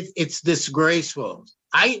 And it's disgraceful.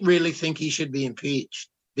 I really think he should be impeached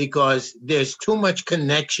because there's too much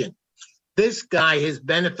connection. This guy, his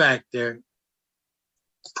benefactor,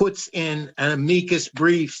 puts in an amicus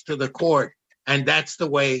briefs to the court, and that's the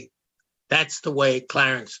way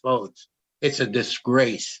Clarence votes. It's a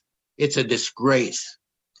disgrace. It's a disgrace.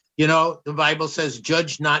 The Bible says,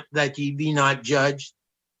 judge not that ye be not judged.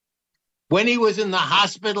 When he was in the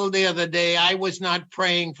hospital the other day, I was not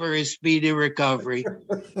praying for his speedy recovery.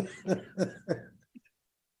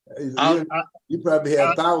 You probably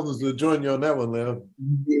had thousands to join you on that one, Leo.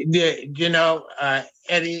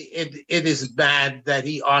 Eddie, it is bad that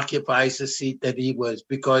he occupies the seat that he was,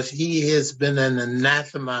 because he has been an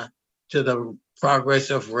anathema to the progress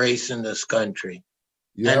of race in this country.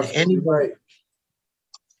 Yeah, right.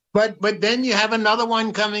 But then you have another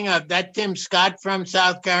one coming up, that Tim Scott from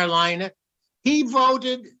South Carolina. He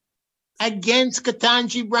voted against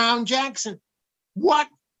Ketanji Brown Jackson. What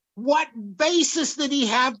basis did he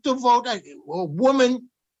have to vote? A woman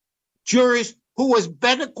jurist who was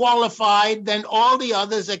better qualified than all the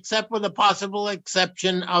others, except for the possible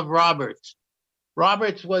exception of Roberts.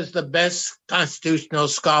 Roberts was the best constitutional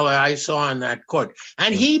scholar I saw in that court.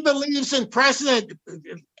 And he believes in precedent.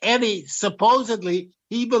 Eddie, supposedly,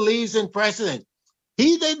 he believes in precedent.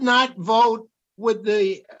 He did not vote with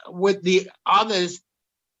the others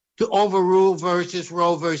to overrule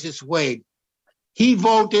Roe versus Wade. He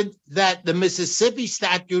voted that the Mississippi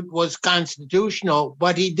statute was constitutional,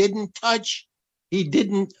 but he didn't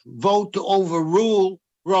vote to overrule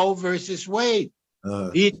Roe versus Wade.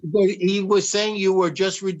 He was saying you were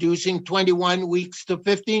just reducing 21 weeks to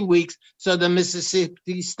 15 weeks, so the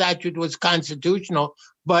Mississippi statute was constitutional,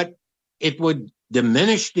 but it would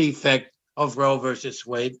diminish the effect of Roe versus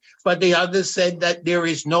Wade. But the others said that there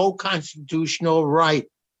is no constitutional right.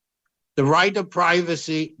 The right of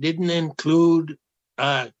privacy didn't include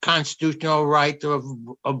constitutional right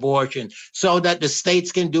to abortion, so that the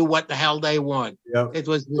states can do what the hell they want. Yeah. It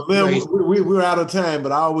was. We're out of time,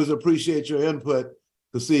 but I always appreciate your input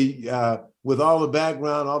to see with all the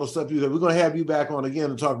background, all the stuff you said. We're going to have you back on again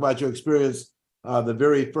and talk about your experience the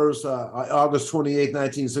very first August 28th,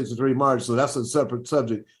 1963 march. So that's a separate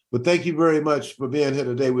subject. But thank you very much for being here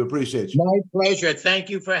today. We appreciate you. My pleasure. Thank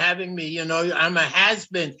you for having me. I'm a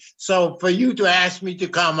has-been. So for you to ask me to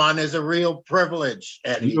come on is a real privilege,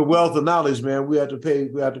 Eddie. Your wealth of knowledge, man. We have to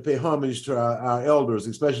pay homage to our elders,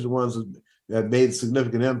 especially the ones that have made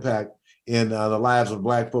significant impact in the lives of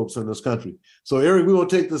Black folks in this country. So, Eric, we will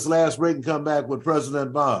take this last break and come back with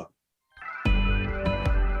President Bob.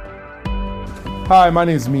 Hi, my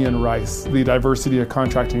name is Mian Rice, the Diversity and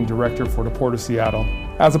Contracting Director for the Port of Seattle.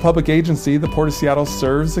 As a public agency, the Port of Seattle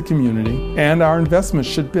serves the community, and our investments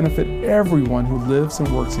should benefit everyone who lives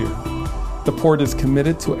and works here. The Port is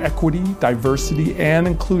committed to equity, diversity, and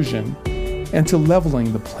inclusion, and to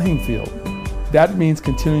leveling the playing field. That means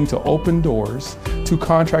continuing to open doors to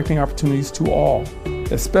contracting opportunities to all,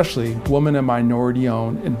 especially women and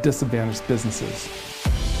minority-owned and disadvantaged businesses.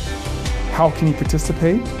 How can you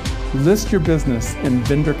participate? List your business in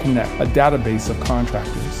Vendor Connect, a database of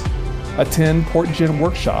contractors. Attend PortGen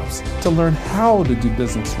workshops to learn how to do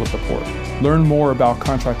business with the Port. Learn more about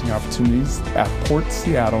contracting opportunities at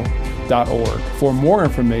portseattle.org. For more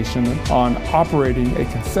information on operating a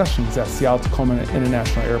concessions at Seattle-Tacoma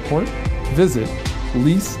International Airport, visit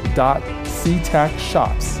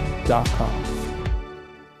lease.ctacshops.com.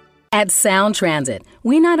 At Sound Transit,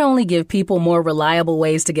 we not only give people more reliable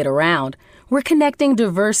ways to get around, we're connecting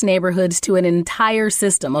diverse neighborhoods to an entire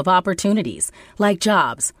system of opportunities like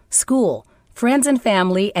jobs, school, friends and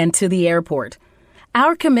family, and to the airport.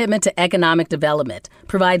 Our commitment to economic development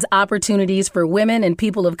provides opportunities for women and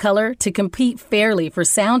people of color to compete fairly for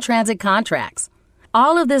Sound Transit contracts.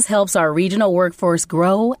 All of this helps our regional workforce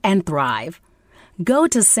grow and thrive. Go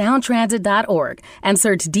to soundtransit.org and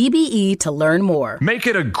search DBE to learn more. Make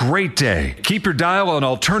it a great day. Keep your dial on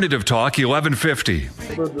Alternative Talk 1150.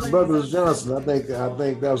 Brothers Johnson, I think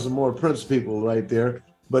that was some more Prince people right there.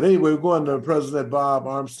 But anyway, we're going to President Bob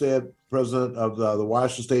Armstead, president of the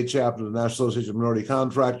Washington State chapter of the National Association of Minority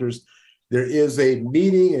Contractors. There is a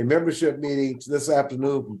membership meeting this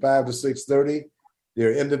afternoon from 5 to 6:30. There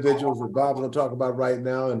are individuals that Bob's going to talk about right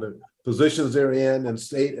now and the positions they're in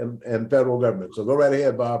state and federal government. So go right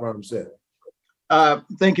ahead, Bob Armstead.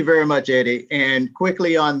 Thank you very much, Eddie. And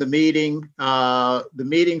quickly on the meeting, the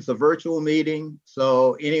meeting's a virtual meeting,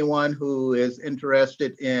 so anyone who is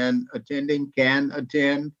interested in attending can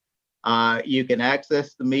attend. You can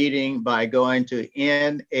access the meeting by going to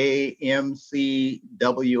namcwa.com.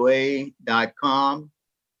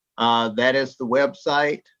 That is the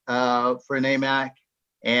website for NAMAC.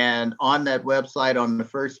 And on that website, on the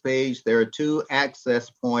first page, there are 2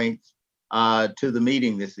 access points to the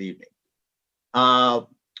meeting this evening.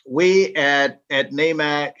 We at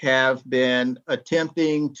NAMAC have been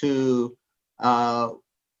attempting to find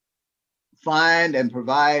and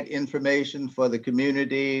provide information for the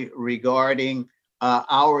community regarding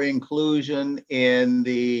our inclusion in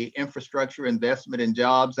the Infrastructure Investment and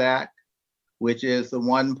Jobs Act, which is the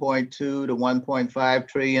 $1.2 to $1.5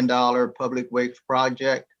 trillion public works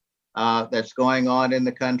project that's going on in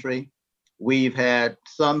the country. We've had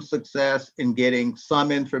some success in getting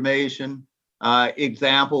some information.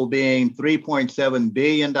 Example being $3.7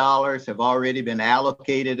 billion have already been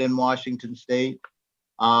allocated in Washington State.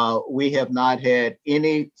 We have not had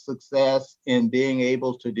any success in being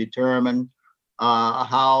able to determine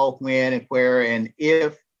how, when, and where, and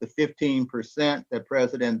if the 15% that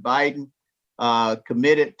President Biden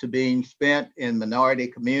committed to being spent in minority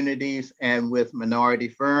communities and with minority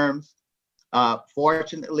firms.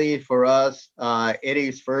 Fortunately for us,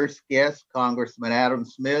 Eddie's first guest, Congressman Adam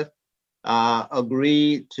Smith,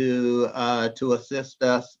 agreed to assist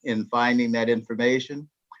us in finding that information.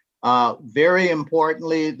 Very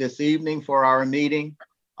importantly, this evening for our meeting,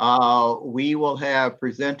 we will have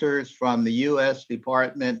presenters from the U.S.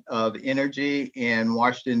 Department of Energy in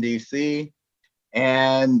Washington, D.C.,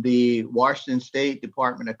 and the Washington State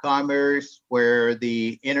Department of Commerce, where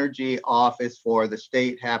the energy office for the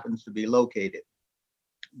state happens to be located.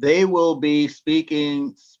 They will be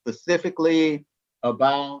speaking specifically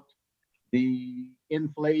about the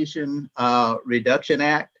Inflation Reduction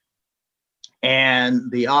Act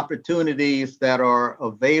and the opportunities that are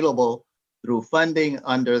available through funding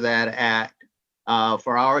under that act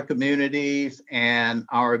for our communities and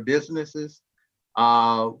our businesses.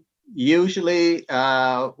 Usually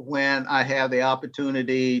when I have the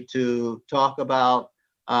opportunity to talk about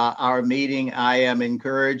our meeting, I am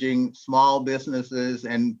encouraging small businesses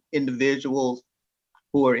and individuals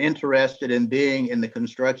who are interested in being in the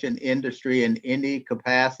construction industry in any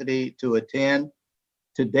capacity to attend.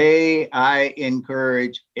 Today, I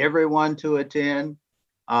encourage everyone to attend,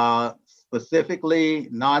 specifically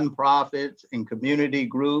nonprofits and community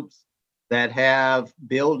groups that have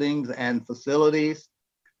buildings and facilities.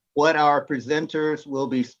 What our presenters will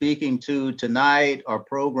be speaking to tonight are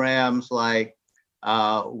programs like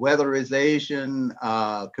weatherization,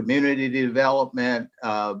 community development,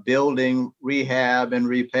 building, rehab, and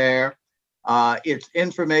repair. It's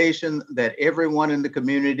information that everyone in the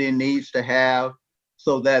community needs to have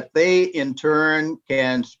so that they in turn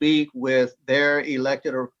can speak with their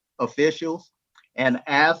elected officials and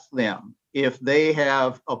ask them if they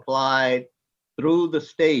have applied through the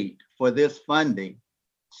state for this funding,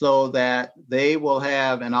 so that they will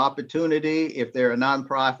have an opportunity, if they're a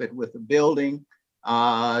nonprofit with a building,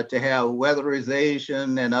 to have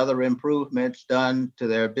weatherization and other improvements done to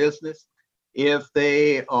their business. If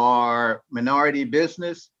they are minority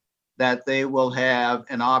business, that they will have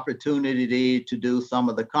an opportunity to do some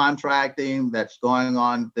of the contracting that's going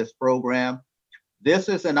on this program. This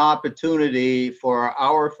is an opportunity for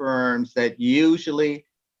our firms that usually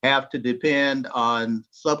have to depend on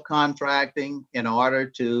subcontracting in order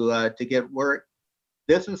to get work.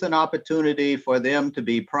 This is an opportunity for them to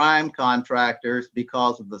be prime contractors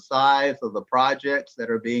because of the size of the projects that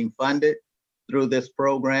are being funded through this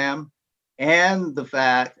program, and the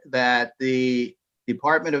fact that the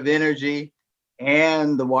Department of Energy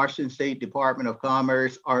and the Washington State Department of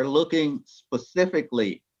Commerce are looking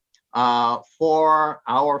specifically for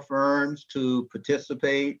our firms to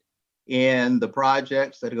participate in the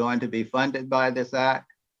projects that are going to be funded by this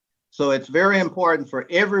act. So it's very important for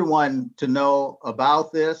everyone to know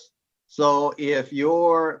about this. So if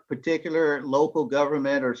your particular local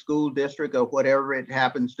government or school district or whatever it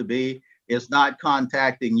happens to be is not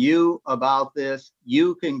contacting you about this,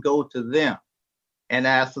 you can go to them and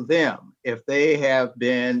ask them if they have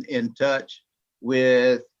been in touch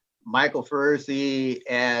with Michael Fursey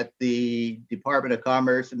at the Department of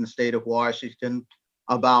Commerce in the state of Washington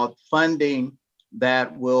about funding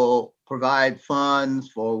that will provide funds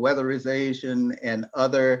for weatherization and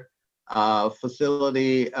other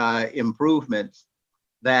facility improvements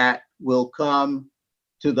that will come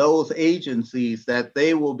to those agencies that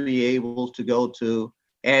they will be able to go to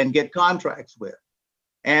and get contracts with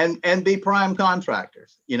and be prime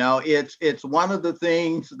contractors. You know, it's one of the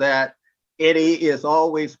things that Eddie is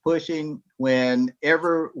always pushing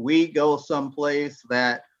whenever we go someplace,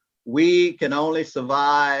 that we can only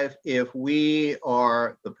survive if we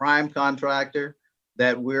are the prime contractor,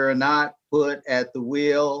 that we're not put at the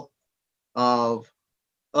wheel of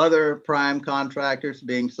other prime contractors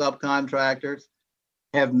being subcontractors.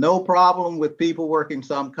 Have no problem with people working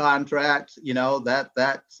some contracts, you know,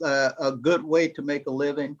 that's a good way to make a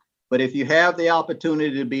living. But if you have the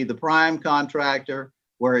opportunity to be the prime contractor,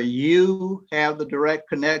 where you have the direct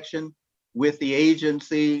connection with the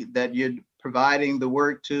agency that you're providing the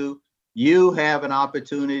work to, you have an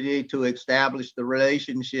opportunity to establish the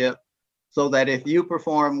relationship so that if you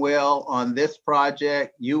perform well on this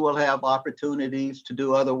project, you will have opportunities to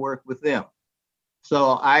do other work with them.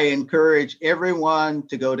 So I encourage everyone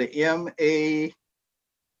to go to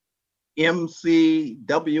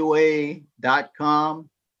MAMCWA.com,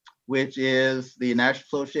 which is the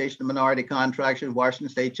National Association of Minority Contractors Washington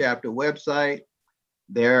State Chapter website.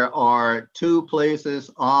 There are two places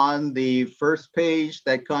on the first page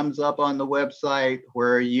that comes up on the website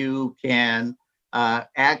where you can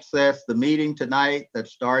access the meeting tonight that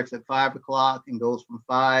starts at 5 o'clock and goes from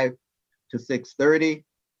 5 to 6:30.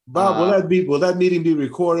 Bob, will that meeting be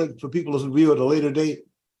recorded for people to view at a later date?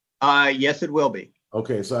 Yes, it will be.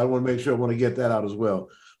 Okay, so I want to make sure I want to get that out as well.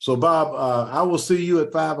 So Bob, I will see you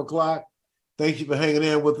at 5 o'clock. Thank you for hanging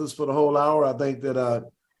in with us for the whole hour. I think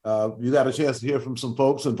that you got a chance to hear from some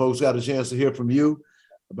folks, and folks got a chance to hear from you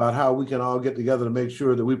about how we can all get together to make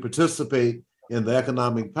sure that we participate in the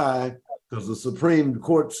economic pie, because the Supreme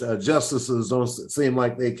Court justices don't seem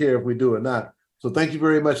like they care if we do or not. So thank you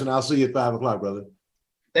very much, and I'll see you at 5 o'clock, brother.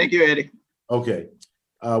 Thank you, Eddie. Okay.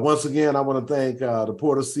 Once again, I want to thank the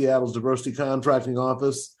Port of Seattle's Diversity Contracting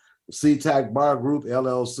Office, the SeaTac Bar Group,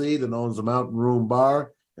 LLC, that owns the Mountain Room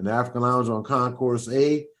Bar and the African Lounge on Concourse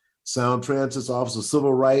A, Sound Transit's Office of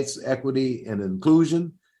Civil Rights, Equity, and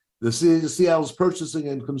Inclusion, the City of Seattle's Purchasing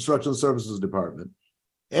and Construction Services Department.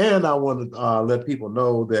 And I want to let people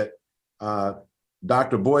know that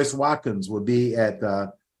Dr. Boyce Watkins will be at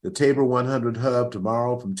the Tabor 100 Hub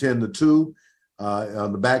tomorrow from 10 to 2.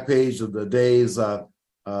 On the back page of the day's or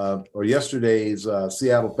yesterday's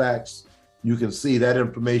Seattle Facts, you can see that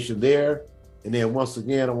information there. And then once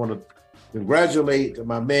again, I want to congratulate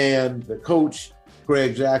my man, the coach,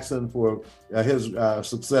 Craig Jackson, for his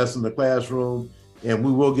success in the classroom. And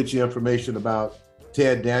we will get you information about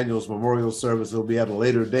Ted Daniels' memorial service. It'll be at a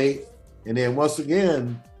later date. And then once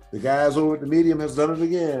again, the guys over at the Medium has done it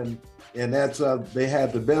again. And that's they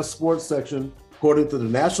had the best sports section according to the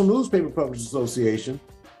National Newspaper Publishers Association.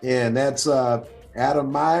 And that's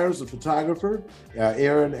Adam Myers, a photographer,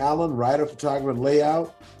 Aaron Allen, writer, photographer, and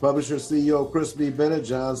layout, publisher, CEO Chris B. Bennett,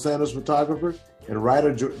 John Sanders, photographer, and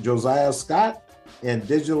writer Josiah Scott, and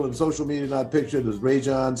digital and social media not pictured is Ray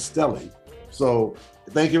John Stelly. So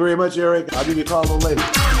thank you very much, Eric. I'll give you a call a little later.